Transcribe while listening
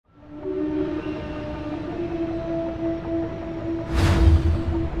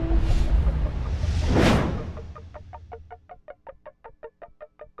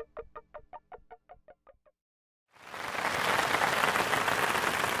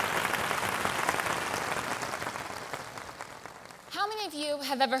many of you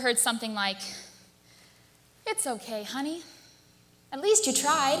have ever heard something like, "It's okay, honey. At least you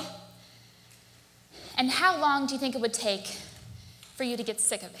tried"? And how long do you think it would take for you to get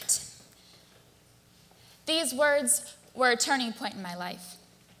sick of it? These words were a turning point in my life.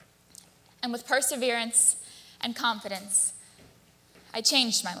 And with perseverance and confidence, I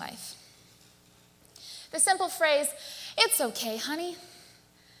changed my life. The simple phrase, "It's okay, honey.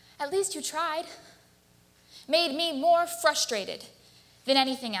 At least you tried," made me more frustrated than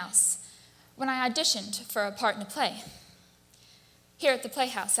anything else when I auditioned for a part in a play. Here at the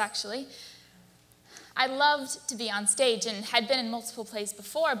Playhouse, actually. I loved to be on stage and had been in multiple plays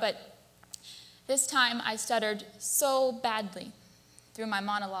before, but this time I stuttered so badly through my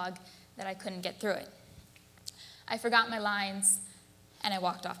monologue that I couldn't get through it. I forgot my lines and I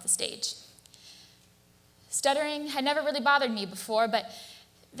walked off the stage. Stuttering had never really bothered me before, but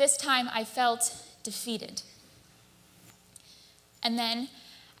this time I felt defeated. And then,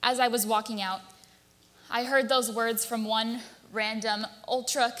 as I was walking out, I heard those words from one random,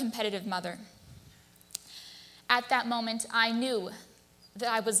 ultra-competitive mother. At that moment, I knew that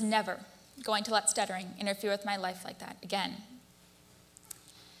I was never going to let stuttering interfere with my life like that again.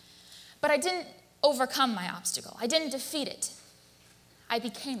 But I didn't overcome my obstacle. I didn't defeat it. I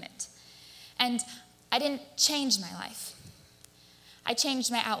became it. And I didn't change my life. I changed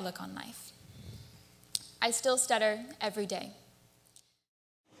my outlook on life. I still stutter every day.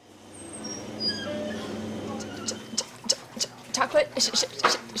 Chocolate,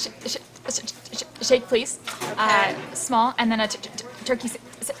 shake, please. Okay. Small, and then a turkey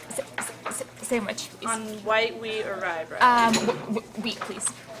sandwich, please. On white, wheat, or rye bread? Wheat, please.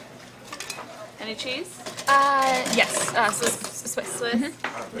 Any cheese? Yes. Swiss. Swiss?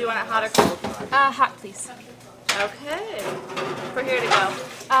 Do you want it hot or cold? Hot, please. Okay. We're here to go.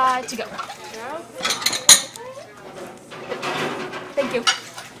 To go. Go. Thank you.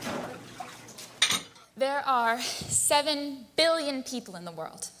 There are 7 billion people in the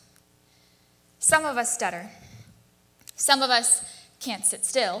world. Some of us stutter. Some of us can't sit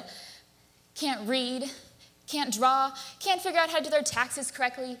still, can't read, can't draw, can't figure out how to do their taxes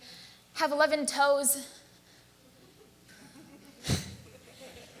correctly, have 11 toes.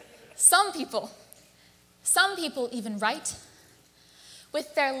 Some people even write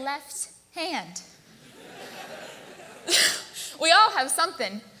with their left hand. We all have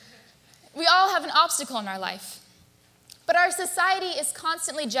something. We all have an obstacle in our life. But our society is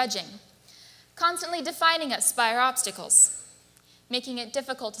constantly judging, constantly defining us by our obstacles, making it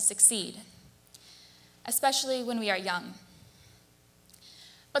difficult to succeed, especially when we are young.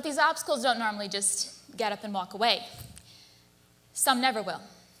 But these obstacles don't normally just get up and walk away. Some never will.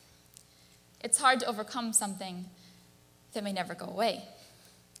 It's hard to overcome something that may never go away.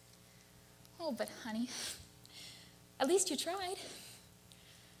 Oh, but honey, at least you tried.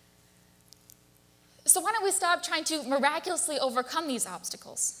 So why don't we stop trying to miraculously overcome these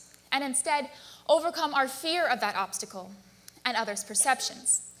obstacles and instead overcome our fear of that obstacle and others'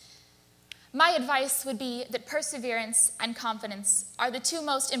 perceptions? My advice would be that perseverance and confidence are the 2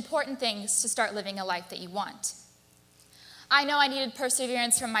 most important things to start living a life that you want. I know I needed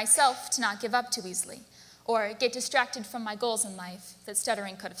perseverance from myself to not give up too easily or get distracted from my goals in life that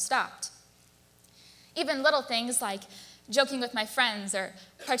stuttering could have stopped. Even little things like joking with my friends or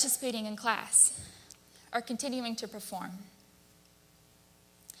participating in class or continuing to perform.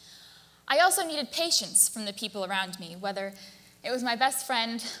 I also needed patience from the people around me, whether it was my best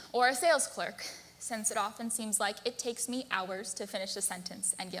friend or a sales clerk, since it often seems like it takes me hours to finish a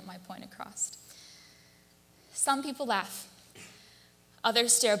sentence and get my point across. Some people laugh.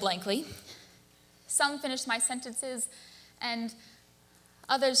 Others stare blankly. Some finish my sentences, and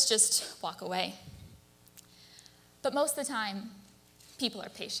others just walk away. But most of the time, people are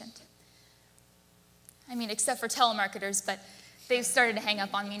patient. I mean, except for telemarketers, but they've started to hang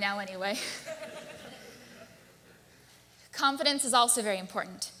up on me now anyway. Confidence is also very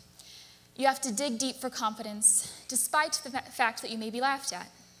important. You have to dig deep for confidence, despite the fact that you may be laughed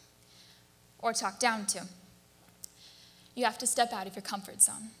at or talked down to. You have to step out of your comfort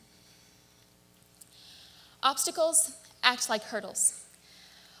zone. Obstacles act like hurdles.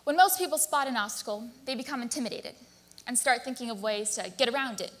 When most people spot an obstacle, they become intimidated and start thinking of ways to get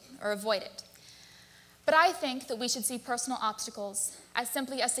around it or avoid it. But I think that we should see personal obstacles as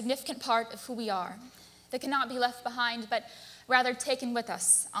simply a significant part of who we are that cannot be left behind, but rather taken with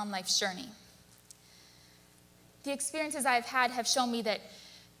us on life's journey. The experiences I've had have shown me that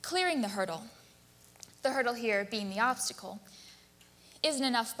clearing the hurdle here being the obstacle, isn't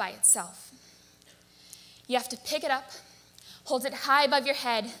enough by itself. You have to pick it up, hold it high above your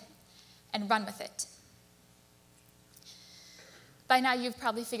head, and run with it. By now, you've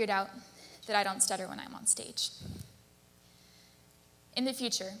probably figured out that I don't stutter when I'm on stage. In the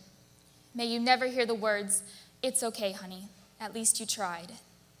future, may you never hear the words, "It's okay, honey, at least you tried,"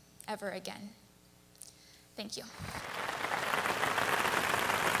 ever again. Thank you.